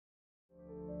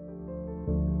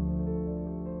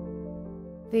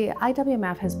The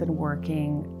IWMF has been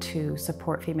working to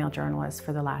support female journalists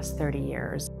for the last 30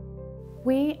 years.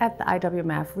 We at the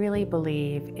IWMF really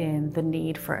believe in the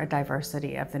need for a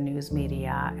diversity of the news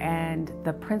media and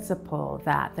the principle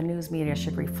that the news media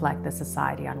should reflect the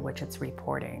society on which it's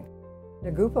reporting.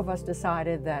 A group of us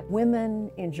decided that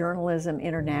women in journalism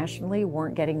internationally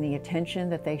weren't getting the attention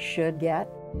that they should get.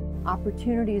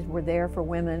 Opportunities were there for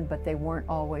women, but they weren't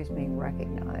always being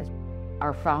recognized.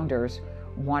 Our founders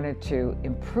wanted to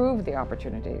improve the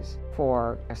opportunities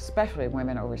for especially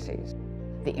women overseas.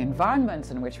 The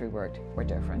environments in which we worked were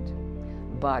different,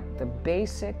 but the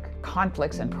basic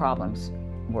conflicts and problems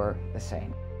were the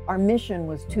same. Our mission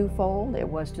was twofold. It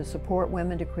was to support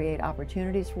women, to create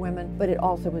opportunities for women, but it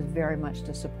also was very much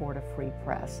to support a free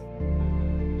press.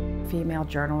 Female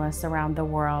journalists around the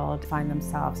world find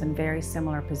themselves in very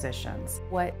similar positions.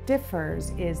 What differs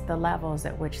is the levels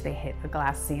at which they hit the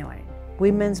glass ceiling.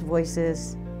 Women's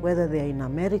voices, whether they're in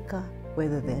America,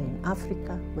 whether they're in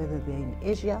Africa, whether they're in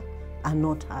Asia, are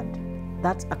not heard.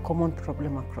 That's a common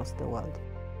problem across the world.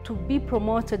 To be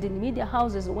promoted in media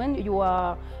houses when you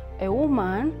are a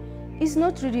woman is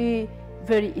not really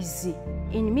very easy.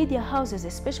 In media houses,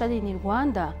 especially in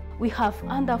Rwanda, we have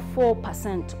under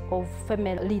 4% of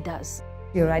female leaders.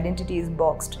 Your identity is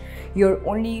boxed. You're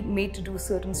only made to do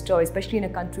certain stories, especially in a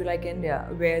country like India,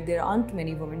 where there aren't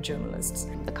many women journalists.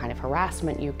 The kind of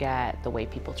harassment you get, the way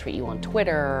people treat you on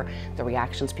Twitter, the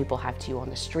reactions people have to you on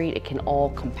the street, it can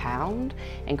all compound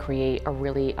and create a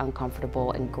really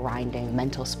uncomfortable and grinding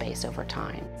mental space over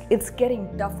time. It's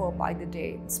getting tougher by the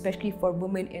day, especially for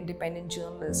women independent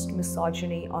journalists,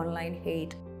 misogyny, online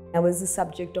hate. I was the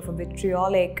subject of a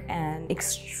vitriolic and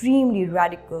extremely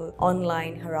radical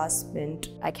online harassment.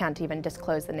 I can't even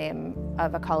disclose the name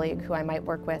of a colleague who I might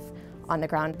work with on the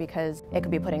ground because it could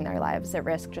be putting their lives at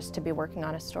risk just to be working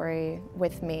on a story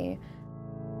with me.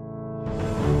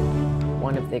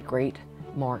 One of the great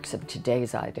marks of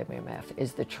today's IWMF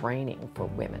is the training for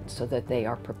women so that they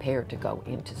are prepared to go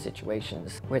into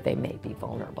situations where they may be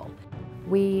vulnerable.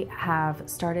 We have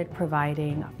started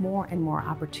providing more and more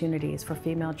opportunities for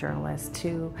female journalists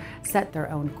to set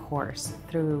their own course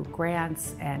through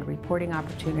grants and reporting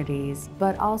opportunities,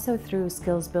 but also through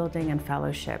skills building and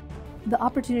fellowship. The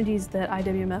opportunities that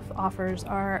IWMF offers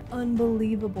are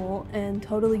unbelievable and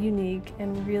totally unique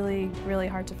and really, really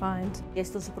hard to find.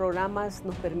 Estos programas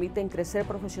nos permiten crecer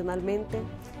profesionalmente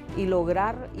y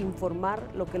lograr informar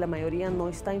lo que la mayoría no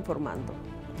está informando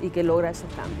y que logra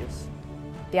esos cambios.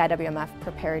 The IWMF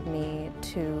prepared me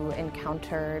to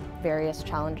encounter various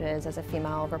challenges as a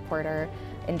female reporter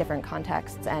in different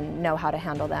contexts and know how to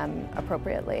handle them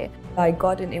appropriately. I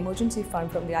got an emergency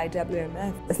fund from the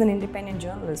IWMF as an independent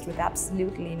journalist with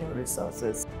absolutely no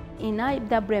resources. In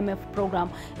IWMF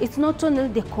program, it's not only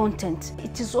the content,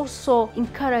 it is also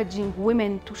encouraging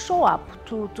women to show up,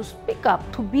 to speak up,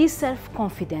 to be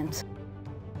self-confident.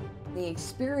 The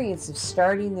experience of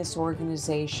starting this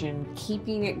organization,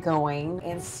 keeping it going,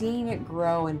 and seeing it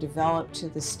grow and develop to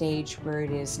the stage where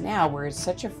it is now, where it's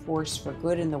such a force for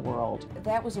good in the world,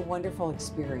 that was a wonderful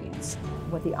experience.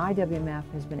 What the IWMF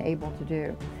has been able to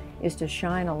do is to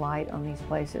shine a light on these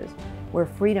places where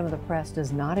freedom of the press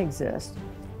does not exist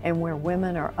and where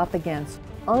women are up against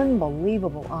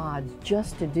unbelievable odds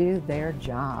just to do their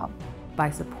job. By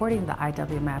supporting the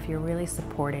IWMF, you're really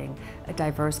supporting a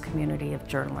diverse community of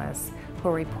journalists who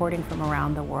are reporting from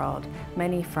around the world,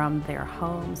 many from their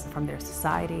homes, from their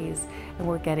societies, and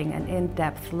we're getting an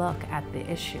in-depth look at the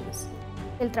issues.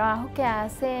 El trabajo que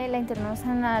hace la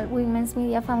International Women's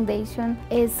Media Foundation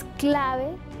es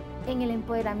clave en el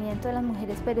empoderamiento de las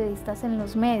mujeres periodistas en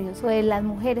los medios o de las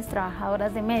mujeres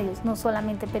trabajadoras de medios, no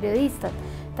solamente periodistas,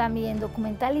 también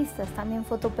documentalistas, también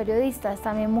fotoperiodistas,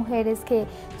 también mujeres que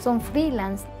son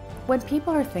freelance. When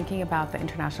people are thinking about the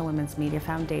International Women's Media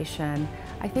Foundation,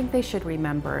 I think they should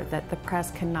remember that the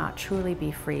press cannot truly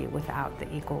be free without the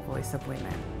equal voice of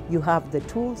women. You have the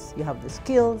tools, you have the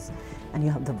skills, and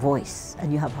you have the voice,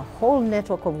 and you have a whole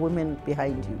network of women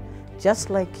behind you,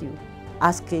 just like you,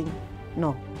 asking,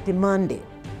 no, demanding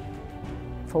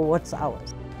for what's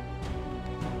ours.